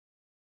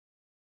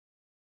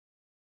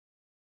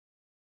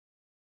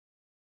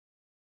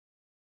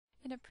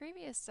In a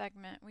previous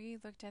segment, we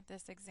looked at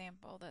this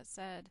example that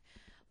said,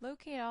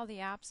 locate all the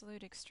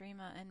absolute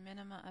extrema and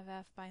minima of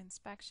f by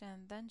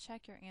inspection, then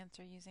check your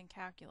answer using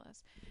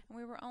calculus. And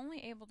we were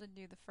only able to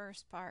do the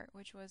first part,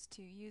 which was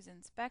to use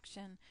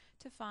inspection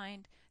to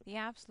find the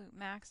absolute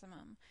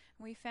maximum.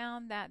 We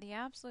found that the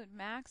absolute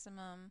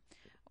maximum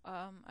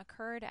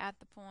occurred at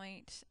the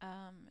point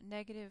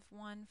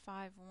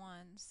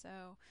 -151,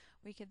 so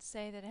we could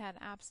say that it had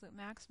an absolute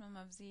maximum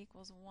of z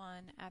equals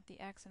 1 at the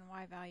x and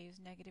y values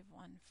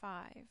 -1,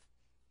 5.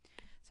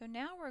 So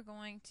now we're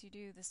going to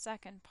do the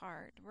second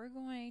part. We're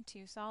going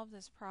to solve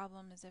this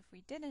problem as if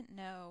we didn't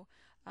know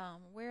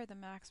where the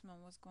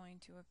maximum was going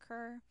to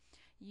occur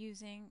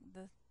using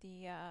the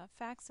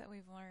facts that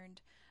we've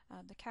learned,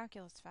 the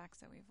calculus facts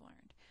that we've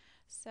learned.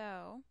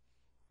 So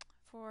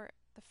for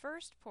the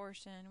first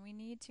portion, we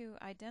need to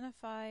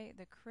identify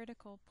the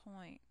critical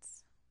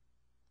points.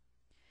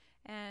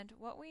 And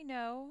what we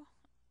know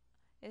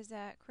is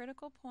that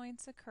critical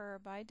points occur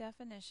by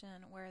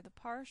definition where the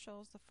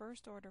partials, the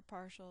first order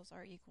partials,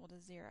 are equal to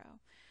 0.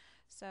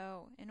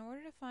 So in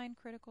order to find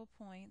critical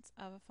points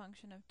of a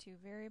function of two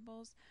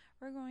variables,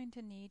 we're going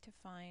to need to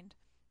find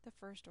the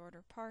first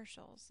order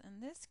partials. In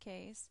this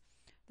case,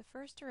 the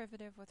first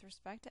derivative with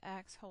respect to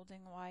x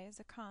holding y as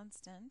a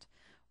constant,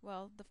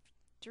 well, the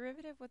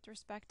derivative with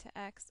respect to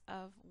x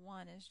of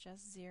 1 is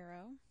just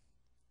 0,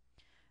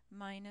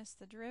 minus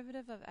the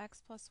derivative of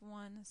x plus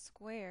 1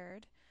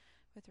 squared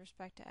with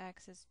respect to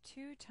x is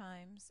 2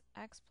 times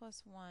x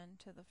plus 1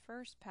 to the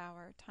first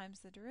power times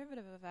the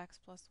derivative of x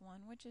plus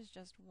 1, which is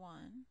just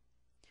 1,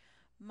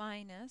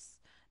 minus,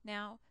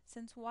 now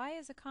since y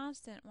is a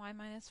constant, y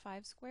minus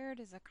 5 squared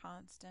is a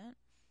constant,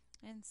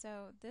 and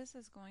so this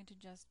is going to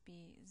just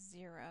be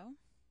 0.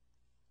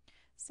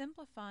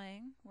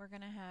 Simplifying, we're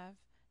going to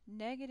have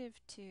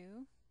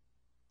 -2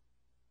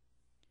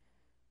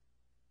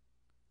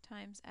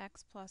 times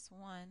x plus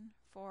 1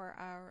 for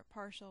our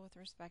partial with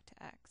respect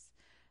to x.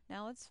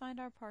 Now let's find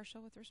our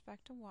partial with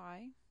respect to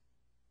y.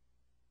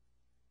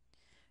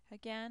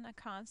 Again, a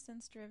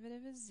constant's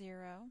derivative is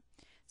 0.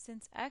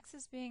 Since x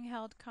is being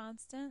held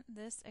constant,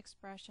 this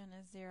expression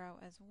is 0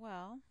 as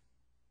well.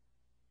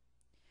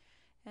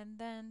 And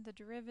then the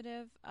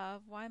derivative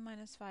of y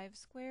minus 5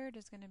 squared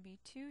is going to be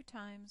 2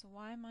 times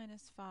y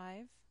minus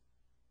 5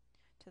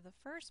 to the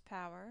first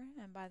power,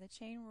 and by the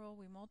chain rule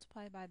we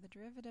multiply by the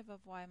derivative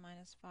of y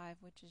minus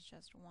 5, which is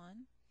just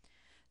 1.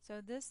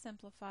 So this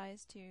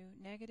simplifies to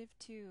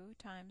 -2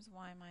 times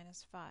y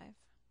minus 5.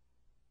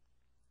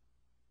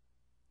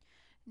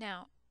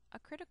 Now, a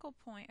critical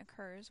point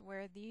occurs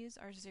where these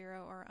are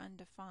 0 or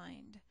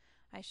undefined.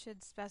 I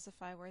should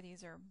specify where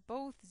these are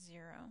both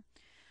 0,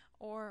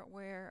 or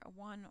where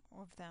one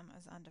of them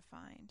is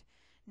undefined.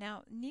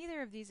 Now,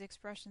 neither of these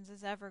expressions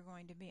is ever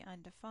going to be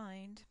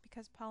undefined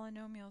because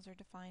polynomials are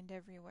defined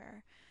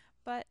everywhere,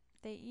 but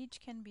they each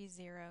can be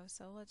 0,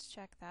 so let's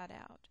check that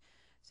out.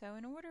 So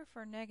in order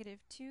for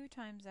 -2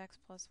 times x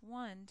plus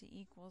 1 to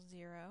equal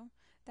 0,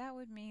 that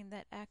would mean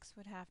that x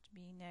would have to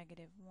be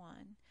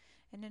 -1.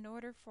 And in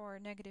order for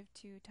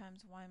 -2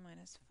 times y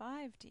minus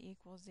 5 to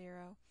equal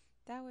 0,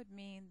 that would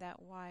mean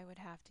that y would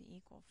have to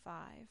equal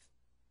 5.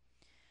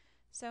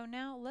 So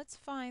now let's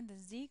find the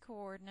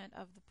z-coordinate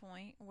of the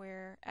point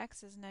where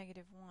x is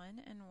 -1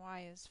 and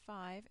y is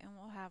 5, and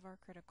we'll have our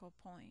critical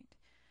point.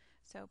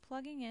 So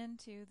plugging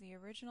into the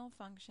original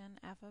function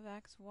f of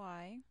x,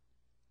 y,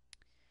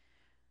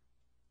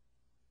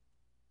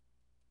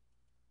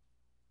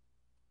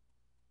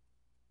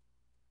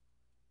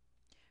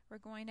 we're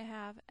going to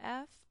have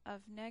f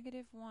of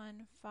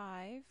 -1,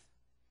 5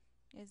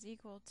 is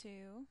equal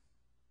to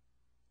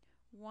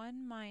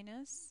 1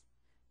 minus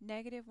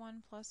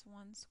 -1 plus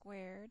 1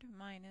 squared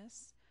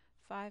minus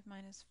 5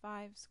 minus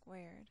 5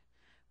 squared,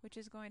 which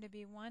is going to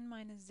be 1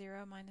 minus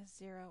 0,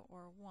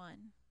 or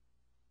 1.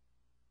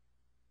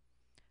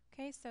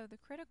 Okay, so the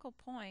critical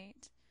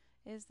point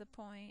is the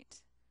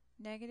point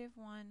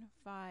 -1,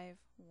 5,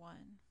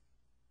 1.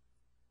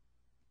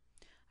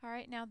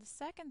 Alright, now the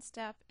second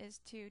step is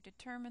to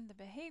determine the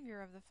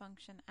behavior of the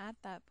function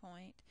at that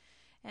point.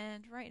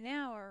 And right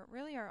now,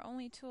 really our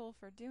only tool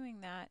for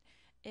doing that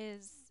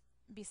is,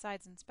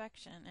 besides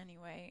inspection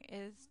anyway,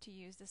 is to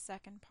use the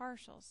second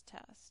partials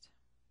test.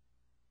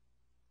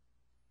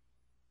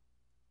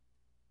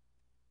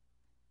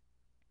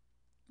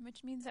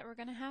 Which means that we're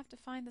going to have to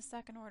find the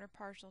second order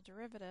partial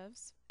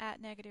derivatives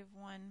at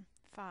 -1,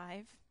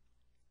 5.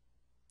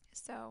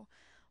 So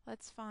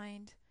let's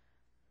find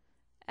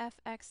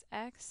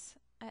fxx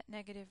at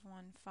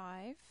 -1,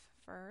 5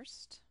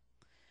 first.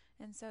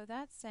 And so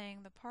that's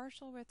saying the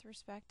partial with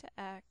respect to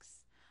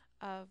x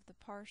of the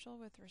partial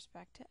with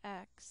respect to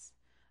x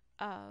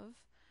of,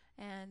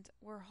 and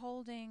we're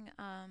holding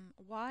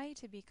y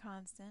to be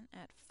constant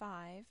at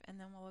 5, and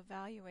then we'll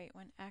evaluate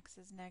when x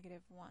is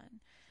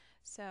 -1.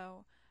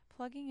 So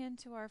plugging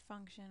into our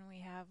function,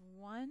 we have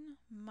 1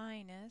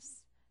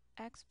 minus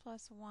x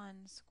plus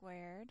 1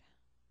 squared.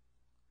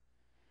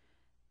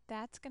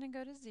 That's going to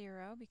go to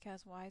 0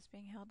 because y is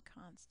being held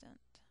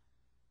constant.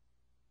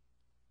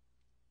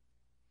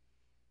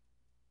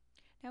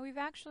 Now we've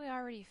actually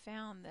already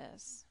found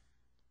this.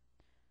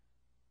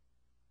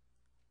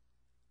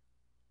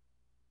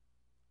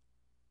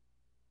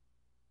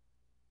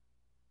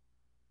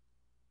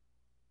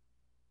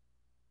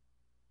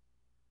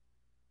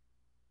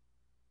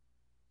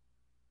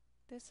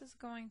 This is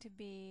going to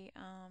be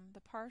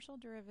the partial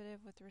derivative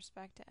with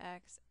respect to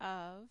x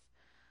of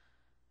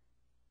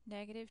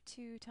negative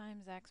 2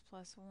 times x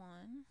plus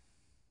 1.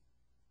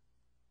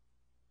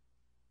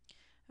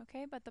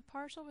 Okay, but the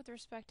partial with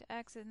respect to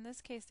x, in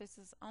this case this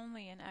is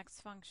only an x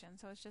function,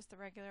 so it's just the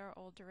regular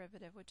old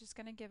derivative, which is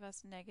going to give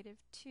us negative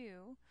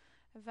 2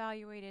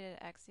 evaluated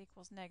at x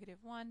equals negative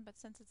 1, but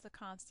since it's a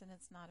constant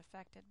it's not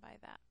affected by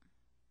that.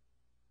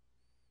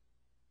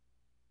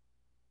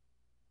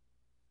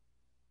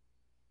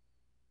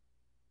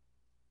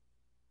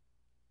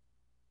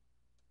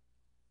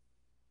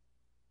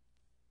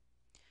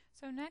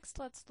 So next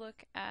let's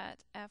look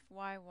at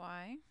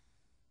fyy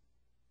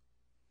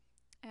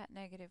at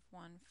negative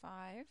 1,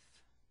 5.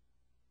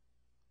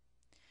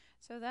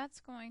 So that's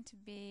going to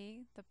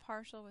be the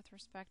partial with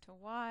respect to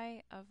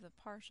y of the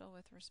partial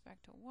with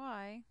respect to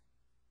y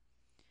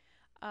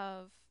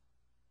of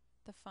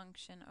the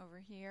function over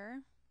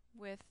here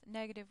with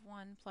negative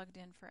 1 plugged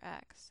in for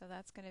x. So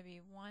that's going to be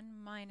 1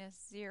 minus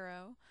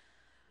 0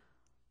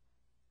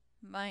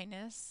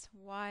 minus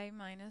y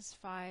minus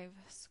 5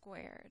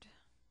 squared.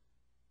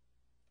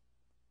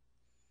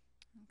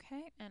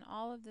 Okay, and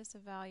all of this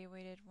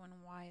evaluated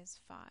when y is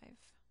 5.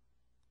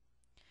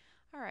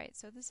 Alright,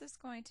 so this is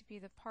going to be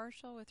the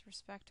partial with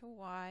respect to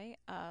y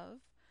of,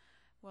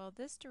 well,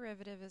 this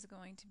derivative is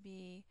going to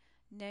be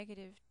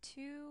negative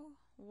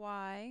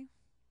 2y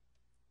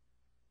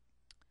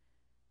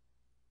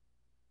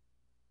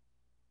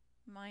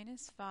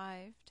minus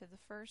 5 to the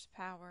first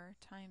power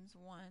times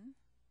 1.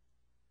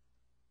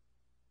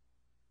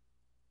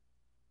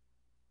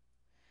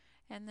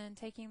 And then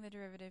taking the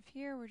derivative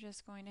here, we're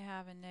just going to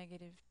have a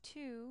negative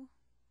 2,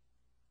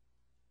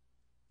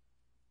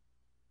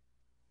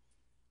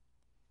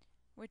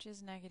 which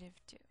is negative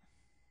 2.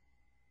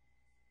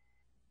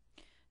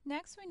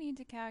 Next, we need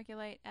to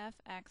calculate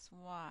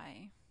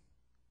fxy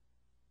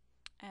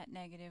at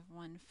negative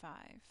 1, 5.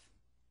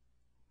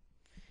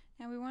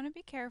 Now we want to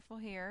be careful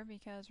here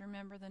because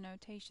remember the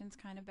notation's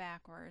kind of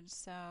backwards.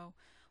 So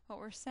what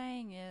we're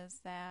saying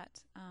is that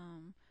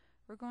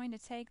we're going to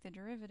take the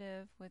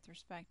derivative with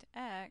respect to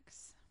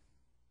x,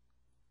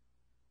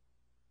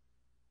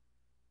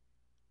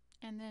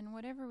 and then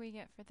whatever we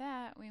get for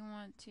that, we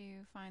want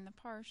to find the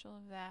partial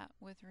of that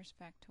with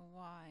respect to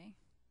y.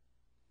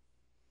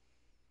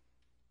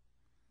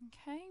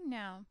 Okay,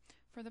 now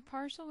for the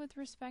partial with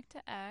respect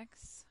to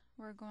x,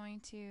 we're going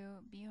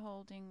to be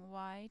holding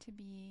y to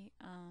be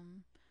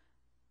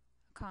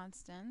a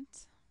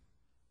constant,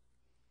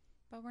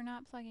 but we're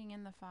not plugging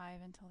in the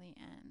 5 until the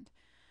end.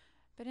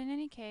 But in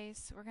any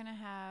case, we're going to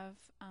have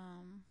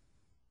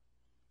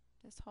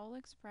this whole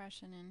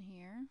expression in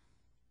here.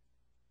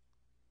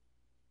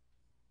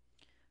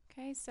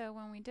 Okay, so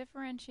when we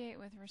differentiate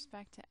with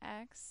respect to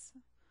x,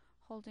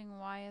 holding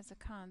y as a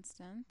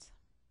constant,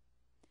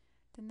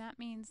 then that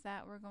means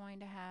that we're going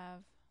to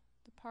have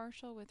the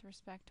partial with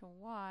respect to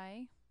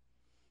y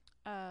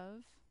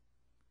of,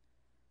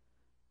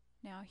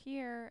 now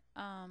here,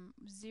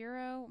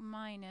 0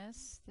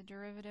 minus the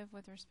derivative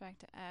with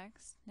respect to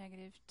x,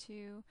 negative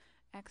 2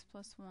 x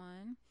plus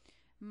 1,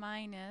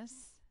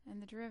 minus,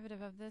 and the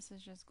derivative of this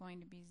is just going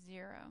to be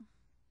 0.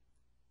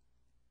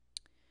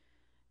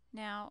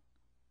 Now,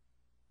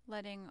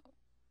 letting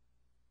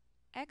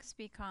x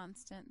be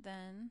constant,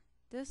 then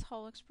this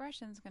whole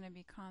expression is going to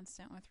be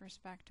constant with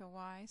respect to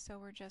y, so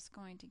we're just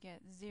going to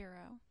get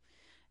 0.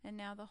 And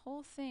now the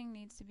whole thing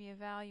needs to be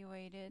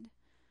evaluated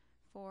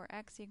for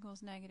x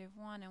equals negative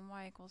 1 and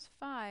y equals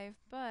 5,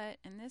 but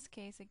in this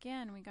case,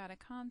 again, we got a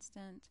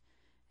constant,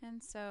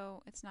 and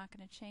so it's not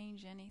going to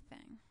change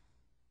anything.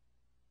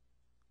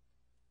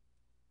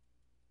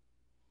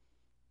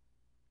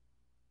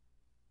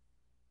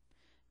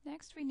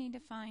 Next, we need to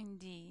find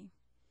d.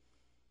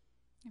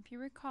 If you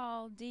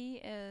recall,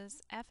 d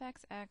is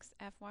fxx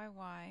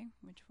fyy,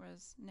 which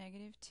was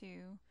negative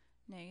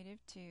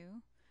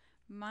 2,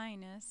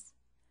 minus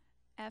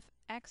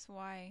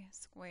fxy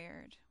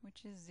squared,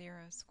 which is 0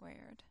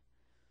 squared.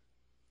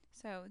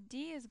 So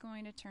d is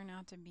going to turn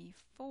out to be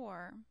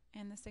 4,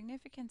 and the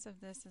significance of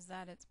this is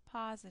that it's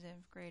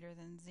positive greater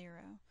than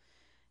 0.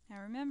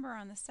 Now remember,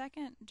 on the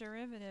second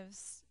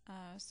derivatives,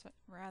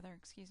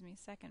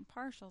 second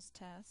partials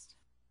test,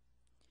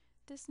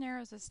 this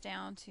narrows us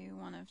down to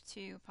one of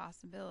two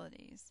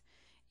possibilities.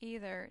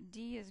 Either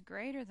d is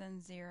greater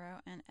than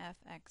 0 and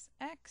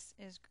fxx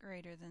is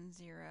greater than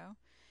 0,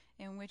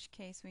 in which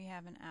case we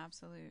have an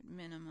absolute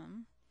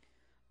minimum.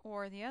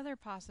 Or the other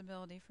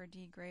possibility for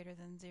d greater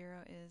than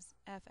 0 is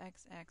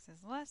fxx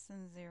is less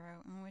than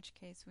 0, in which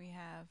case we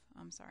have,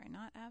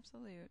 not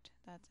absolute,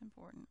 that's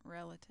important,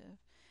 relative,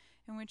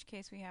 in which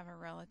case we have a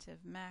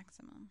relative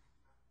maximum.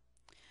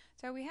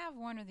 So we have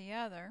one or the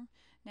other.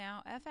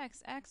 Now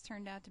fxx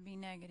turned out to be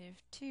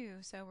negative 2,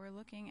 so we're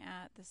looking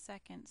at the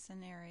second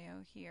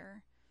scenario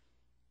here.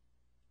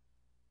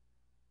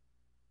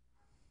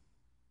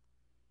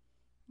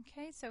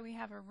 Okay, so we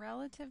have a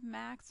relative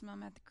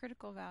maximum at the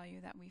critical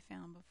value that we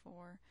found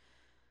before,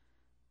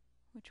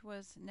 which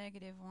was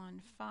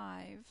 -1,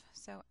 5.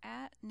 So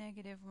at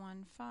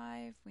 -1,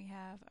 5, we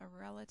have a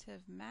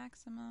relative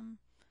maximum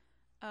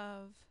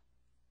of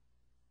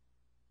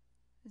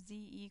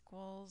z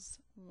equals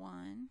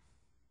 1.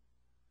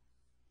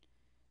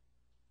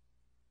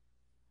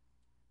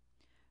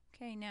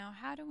 Okay, now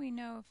how do we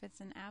know if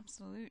it's an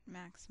absolute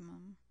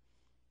maximum?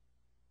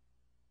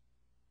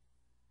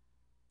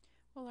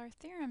 Well, our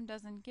theorem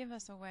doesn't give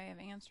us a way of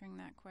answering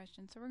that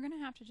question, so we're going to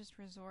have to just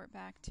resort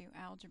back to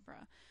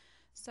algebra.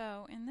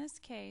 So in this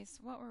case,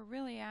 what we're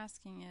really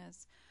asking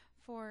is,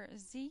 for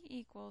z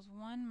equals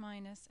 1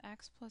 minus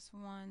x plus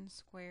 1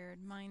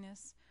 squared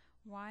minus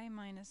y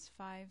minus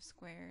 5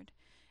 squared,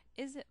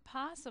 is it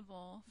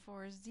possible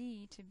for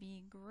z to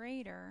be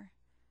greater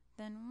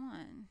than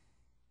 1?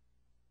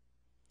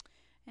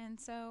 And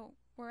so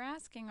we're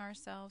asking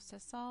ourselves to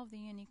solve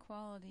the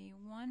inequality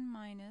 1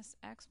 minus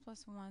x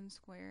plus 1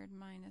 squared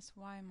minus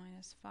y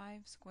minus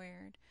 5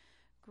 squared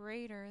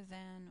greater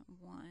than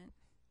 1.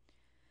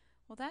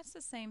 Well, that's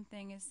the same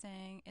thing as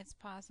saying it's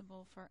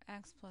possible for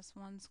x plus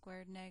 1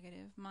 squared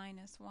negative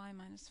minus y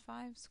minus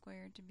 5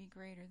 squared to be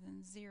greater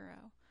than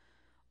 0.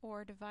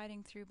 Or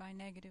dividing through by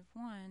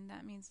 -1,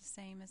 that means the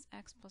same as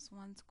x plus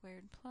 1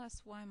 squared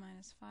plus y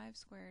minus 5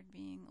 squared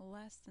being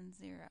less than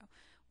 0,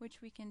 which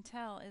we can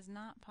tell is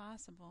not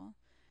possible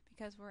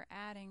because we're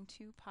adding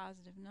two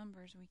positive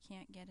numbers. We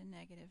can't get a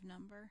negative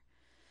number.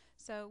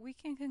 So we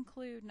can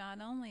conclude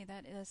not only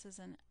that this is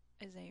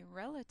a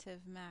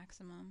relative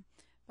maximum,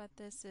 but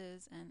this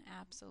is an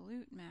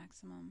absolute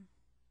maximum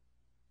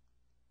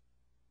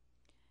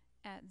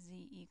at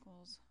z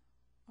equals,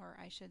 or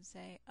I should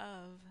say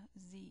of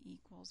z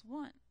equals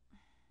 1.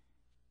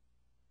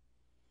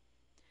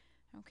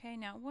 Okay,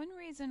 now one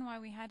reason why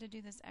we had to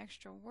do this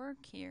extra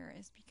work here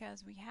is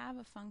because we have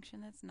a function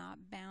that's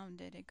not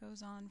bounded. It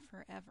goes on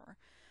forever.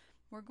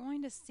 We're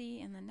going to see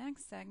in the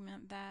next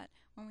segment that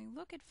when we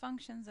look at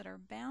functions that are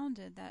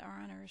bounded, that are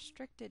on a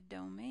restricted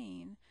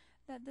domain,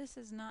 that this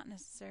is not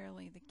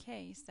necessarily the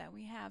case, that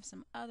we have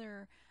some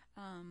other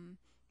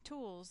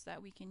tools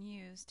that we can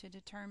use to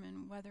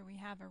determine whether we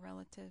have a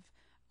relative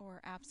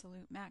or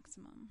absolute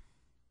maximum.